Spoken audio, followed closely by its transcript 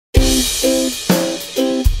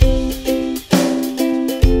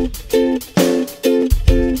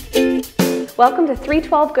Welcome to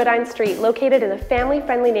 312 Goodine Street, located in the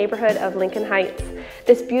family-friendly neighborhood of Lincoln Heights.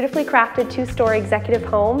 This beautifully crafted two-story executive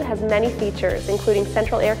home has many features, including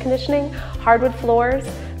central air conditioning, hardwood floors,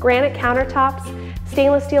 granite countertops,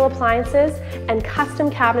 stainless steel appliances, and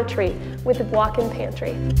custom cabinetry with a walk-in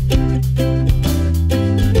pantry.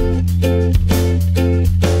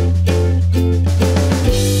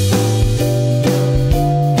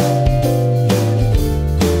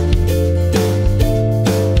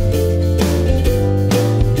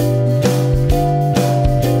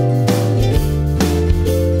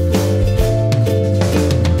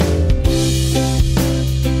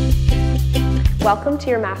 Welcome to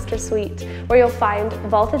your master suite, where you'll find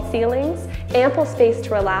vaulted ceilings, ample space to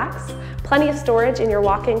relax, plenty of storage in your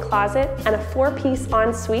walk-in closet, and a 4-piece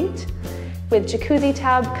ensuite with jacuzzi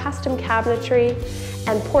tub, custom cabinetry,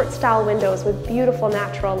 and port-style windows with beautiful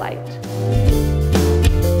natural light.